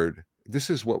forward, this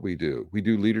is what we do. We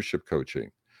do leadership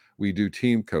coaching. We do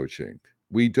team coaching.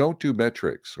 We don't do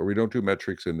metrics, or we don't do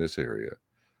metrics in this area.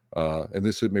 And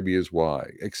this maybe is why,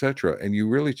 etc. And you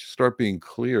really start being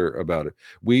clear about it.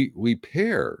 We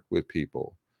pair with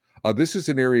people. This is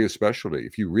an area of specialty.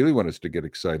 If you really want us to get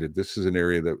excited, this is an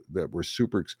area that we're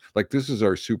like. This is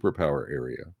our superpower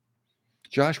area.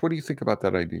 Josh, what do you think about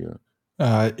that idea?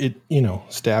 It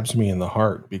stabs me in the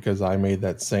heart because I made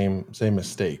that same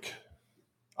mistake.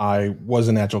 I was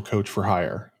an agile coach for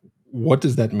hire. What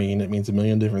does that mean? It means a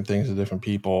million different things to different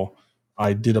people.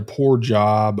 I did a poor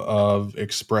job of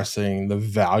expressing the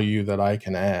value that I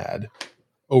can add.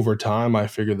 Over time, I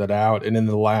figured that out. And in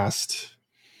the last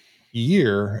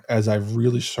year, as I've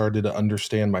really started to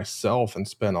understand myself and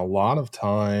spent a lot of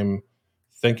time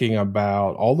thinking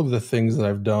about all of the things that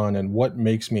I've done and what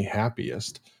makes me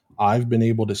happiest, I've been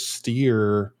able to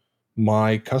steer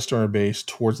my customer base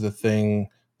towards the thing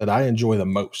that I enjoy the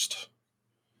most.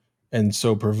 And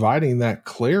so providing that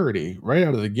clarity right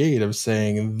out of the gate of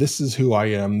saying, this is who I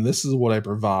am, this is what I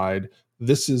provide,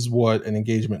 this is what an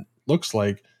engagement looks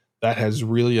like, that has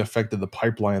really affected the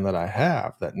pipeline that I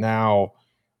have, that now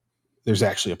there's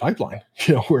actually a pipeline,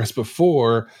 whereas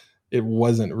before it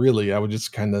wasn't really. I would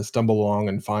just kind of stumble along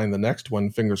and find the next one,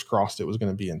 fingers crossed it was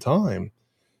going to be in time.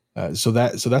 So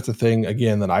that's a thing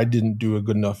again that I didn't do a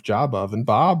good enough job of, and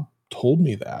Bob told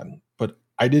me that, but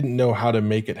I didn't know how to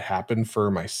make it happen for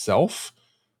myself.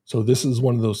 So this is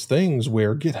one of those things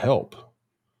where get help.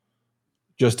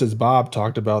 Just as Bob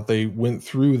talked about, they went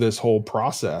through this whole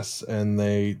process and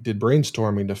they did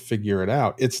brainstorming to figure it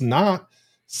out. It's not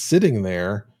sitting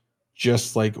there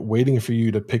just like waiting for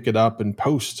you to pick it up and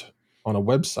post on a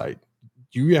website.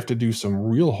 You have to do some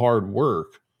real hard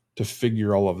work to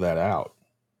figure all of that out.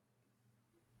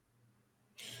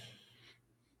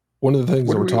 One of the things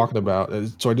What that do we're we? talking about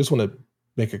is, so I just want to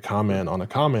make a comment on a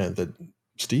comment that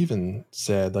Stephen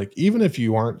said, like, even if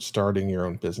you aren't starting your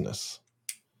own business,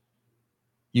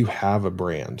 you have a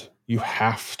brand. You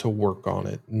have to work on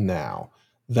it now.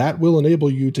 That will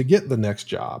enable you to get the next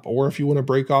job, or if you want to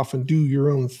break off and do your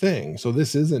own thing. So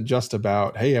this isn't just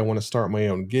about, hey, I want to start my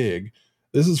own gig.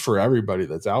 This is for everybody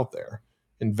that's out there.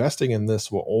 Investing in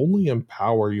this will only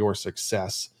empower your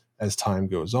success as time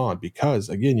goes on, because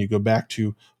again, you go back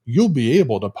to, you'll be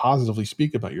able to positively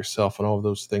speak about yourself and all of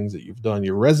those things that you've done.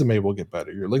 Your resume will get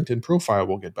better. Your LinkedIn profile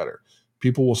will get better.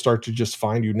 People will start to just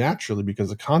find you naturally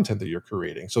because of content that you're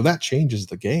creating. So that changes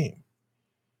the game.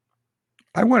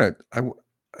 I want to.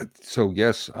 So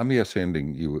yes, I'm yes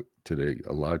ending you today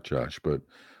a lot, Josh, but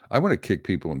I want to kick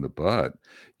people in the butt.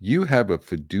 You have a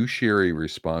fiduciary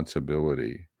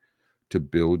responsibility to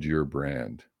build your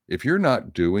brand. If you're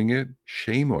not doing it,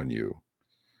 shame on you.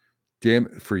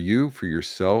 Damn, for you, for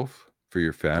yourself, for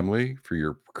your family, for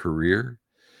your career.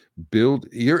 Build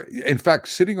your. In fact,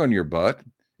 sitting on your butt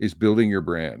is building your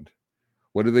brand.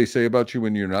 What do they say about you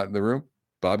when you're not in the room?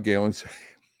 Bob Galen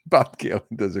Bob Galen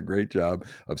does a great job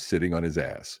of sitting on his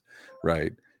ass,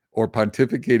 right? Or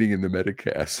pontificating in the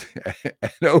Metacast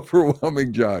and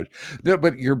overwhelming Josh. No,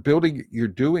 but you're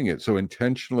doing it. So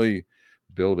intentionally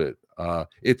build it.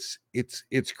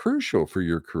 It's crucial for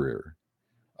your career.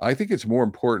 I think it's more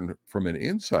important from an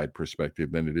inside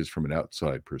perspective than it is from an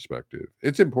outside perspective.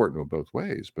 It's important in both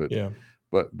ways, but Yeah.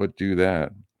 but do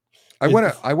that.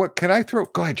 It, Can I throw,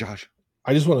 go ahead, Josh.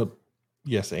 I just want to,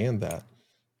 yes, and that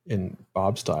in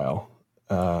Bob style.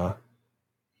 Uh,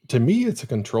 to me, it's a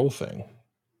control thing.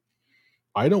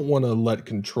 I don't want to let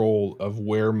control of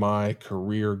where my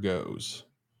career goes.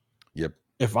 Yep.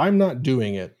 If I'm not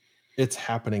doing it, it's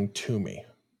happening to me.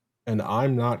 And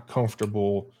I'm not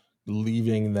comfortable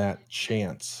leaving that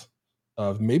chance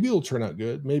of maybe it'll turn out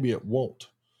good, maybe it won't.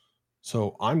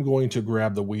 So I'm going to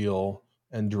grab the wheel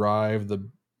and drive the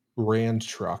brand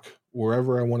truck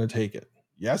wherever I want to take it.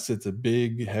 Yes, it's a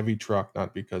big, heavy truck,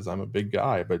 not because I'm a big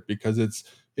guy, but because it's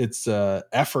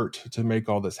effort to make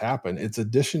all this happen. It's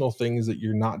additional things that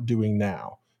you're not doing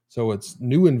now. So it's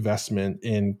new investment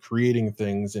in creating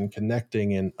things and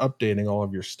connecting and updating all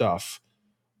of your stuff.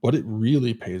 But it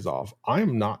really pays off.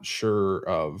 I'm not sure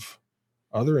of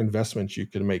other investments you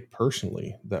could make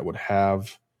personally that would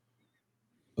have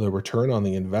the return on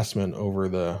the investment over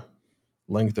the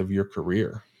length of your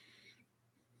career.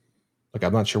 Like,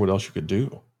 I'm not sure what else you could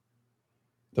do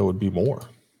that would be more.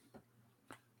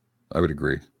 I would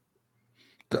agree.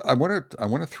 I want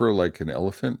to throw like an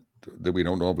elephant that we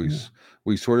don't Yeah. always,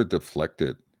 we sort of deflect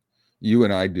it. You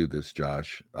and I do this,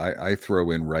 Josh. I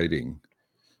throw in writing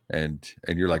and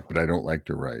you're like, but I don't like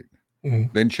to write.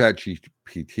 Mhm. Then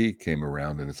ChatGPT came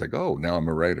around and it's like, oh, now I'm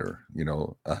a writer.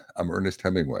 I'm Ernest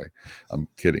Hemingway. I'm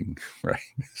kidding, right?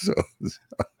 So,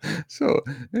 so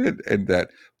and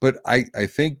that, but I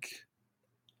think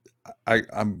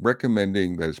I'm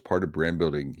recommending that as part of brand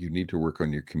building, you need to work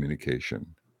on your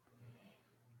communication.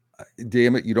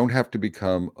 Damn it, you don't have to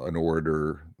become an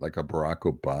orator like a Barack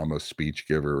Obama speech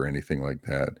giver or anything like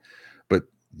that, but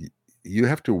you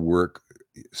have to work.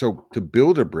 So to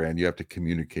build a brand, you have to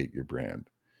communicate your brand.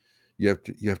 You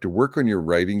have to work on your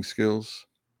writing skills,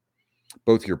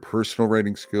 both your personal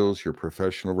writing skills, your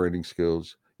professional writing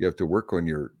skills. You have to work on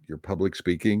your public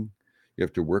speaking. You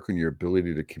have to work on your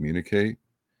ability to communicate.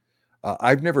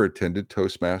 I've never attended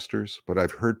Toastmasters, but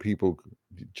I've heard people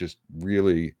just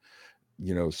really,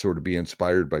 sort of be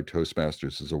inspired by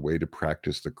Toastmasters as a way to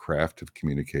practice the craft of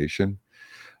communication.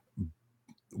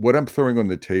 What I'm throwing on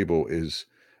the table is,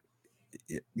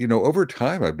 over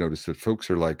time, I've noticed that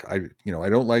folks are like, I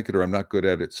don't like it or I'm not good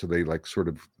at it. So they like sort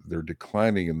of, they're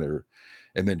declining and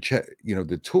then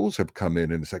the tools have come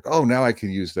in and it's like, oh, now I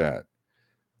can use that.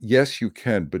 Yes, you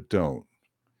can, but don't.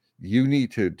 You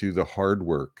need to do the hard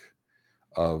work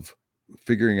of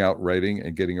figuring out writing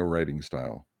and getting a writing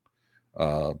style.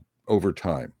 over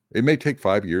time. It may take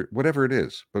 5 years, whatever it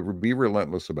is, but be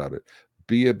relentless about it.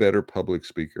 Be a better public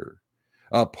speaker.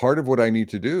 Part of what I need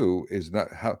to do is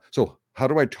not how. So how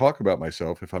do I talk about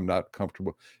myself if I'm not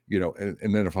comfortable?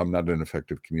 And then if I'm not an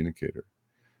effective communicator,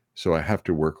 so I have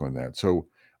to work on that. So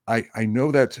I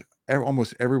know that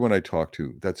almost everyone I talk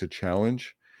to, that's a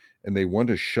challenge, and they want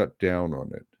to shut down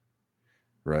on it,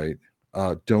 right?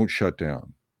 Don't shut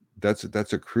down. That's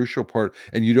a crucial part,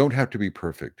 and you don't have to be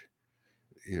perfect.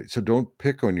 So don't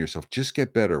pick on yourself. Just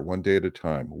get better one day at a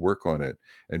time. Work on it,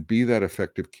 and be that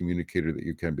effective communicator that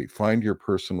you can be. Find your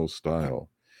personal style,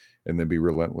 and then be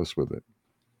relentless with it.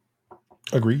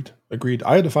 Agreed.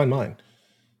 I had to find mine.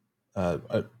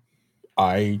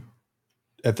 I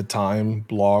at the time,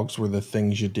 blogs were the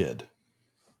things you did.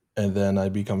 And then I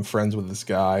become friends with this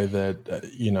guy that,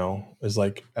 is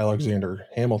like Alexander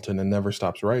Hamilton and never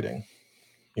stops writing,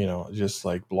 just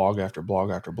like blog after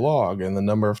blog after blog. And the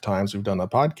number of times we've done a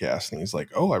podcast and he's like,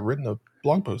 oh, I've written a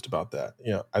blog post about that.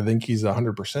 I think he's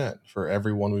 100% for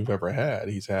everyone we've ever had.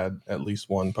 He's had at least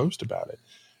one post about it.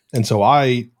 And so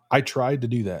I tried to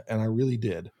do that, and I really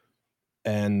did.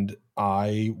 And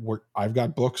I've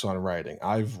got books on writing.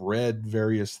 I've read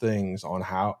various things on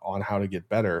how to get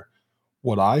better.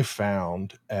 What I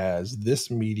found as this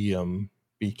medium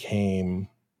became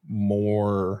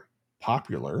more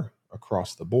popular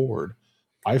across the board,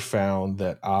 I found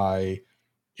that I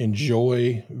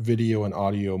enjoy video and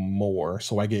audio more.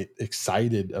 So I get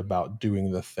excited about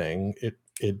doing the thing.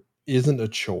 It isn't a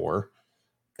chore,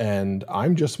 and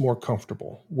I'm just more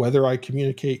comfortable. Whether I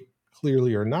communicate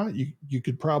clearly or not, you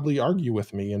could probably argue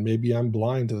with me, and maybe I'm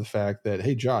blind to the fact that,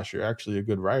 hey, Josh, you're actually a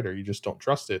good writer. You just don't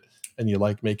trust it, and you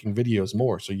like making videos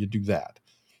more, so you do that.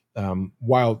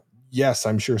 While yes,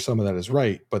 I'm sure some of that is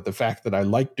right, but the fact that I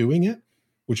like doing it,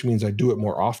 which means I do it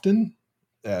more often,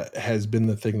 has been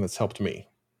the thing that's helped me.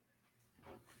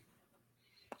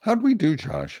 How did we do,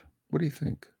 Josh? What do you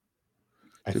think?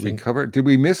 Did we cover? Did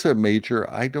we miss a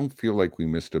major? I don't feel like we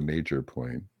missed a major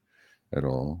point at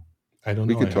all. I don't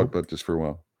know. We could talk about this for a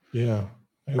while. Yeah.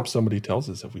 I hope somebody tells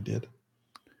us if we did.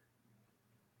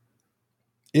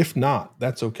 If not,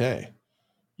 that's okay.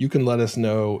 You can let us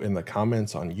know in the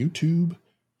comments on YouTube.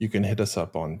 You can hit us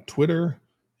up on Twitter.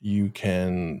 You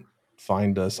can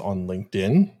find us on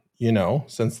LinkedIn,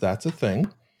 since that's a thing.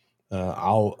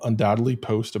 I'll undoubtedly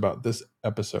post about this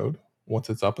episode once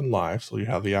it's up and live. So you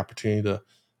have the opportunity to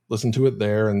listen to it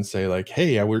there and say, like,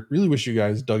 hey, I really wish you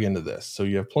guys dug into this. So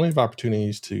you have plenty of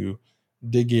opportunities to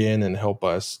dig in and help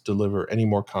us deliver any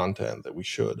more content that we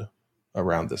should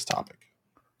around this topic.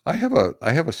 I have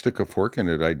a stick a fork in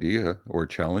it idea or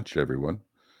challenge to everyone.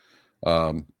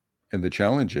 And the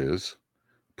challenge is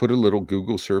put a little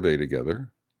Google survey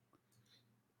together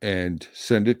and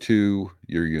send it to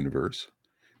your universe,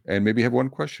 and maybe have one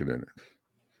question in it.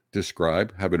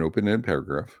 Have an open-ended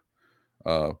paragraph.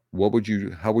 How would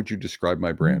you describe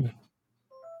my brand?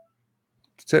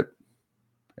 That's it.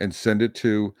 And send it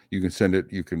to,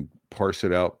 you can parse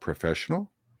it out: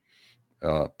 professional,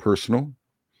 personal,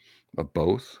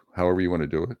 both, however you want to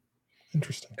do it.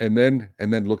 Interesting. And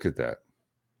then look at that,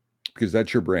 because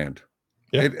that's your brand.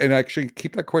 Yeah. And actually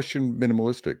keep that question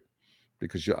minimalistic,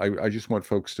 because I just want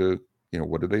folks to,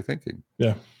 what are they thinking?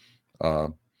 Yeah.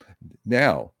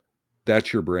 Now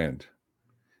that's your brand.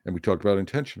 And we talked about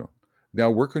intentional. Now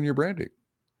work on your branding,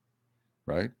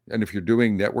 right? And if you're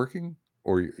doing networking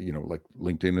or, like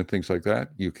LinkedIn and things like that,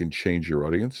 you can change your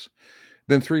audience.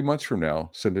 Then 3 months from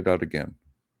now, send it out again.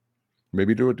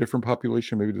 Maybe to a different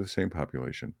population, maybe to the same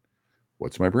population.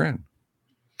 What's my brand?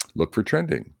 Look for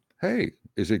trending. Hey,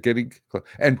 is it getting,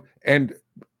 and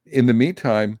in the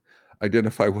meantime,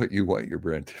 identify what you want your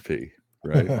brand to be,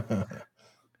 right?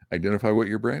 Identify what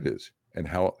your brand is, and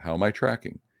how am I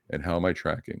tracking, and how am I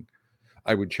tracking?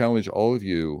 I would challenge all of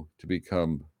you to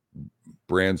become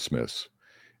brand smiths,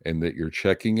 and that you're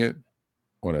checking it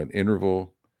on an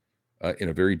interval, in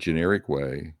a very generic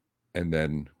way, and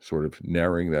then sort of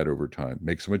narrowing that over time.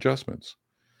 Make some adjustments.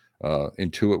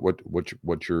 Intuit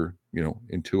what you're,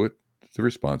 intuit the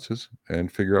responses,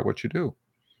 and figure out what you do.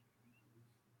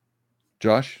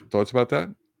 Josh, thoughts about that?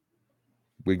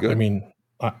 We good? I mean,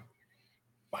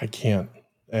 I can't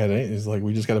add it. It's like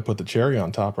we just got to put the cherry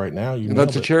on top right now.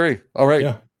 That's a cherry. All right.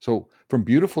 Yeah. So from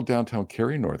beautiful downtown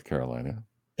Cary, North Carolina,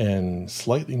 and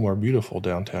slightly more beautiful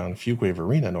downtown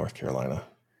Fuquay-Varina, North Carolina,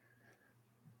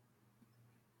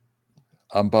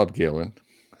 I'm Bob Galen.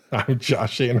 I'm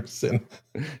Josh Anderson.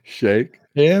 Shake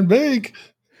and bake.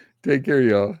 Take care,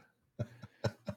 y'all.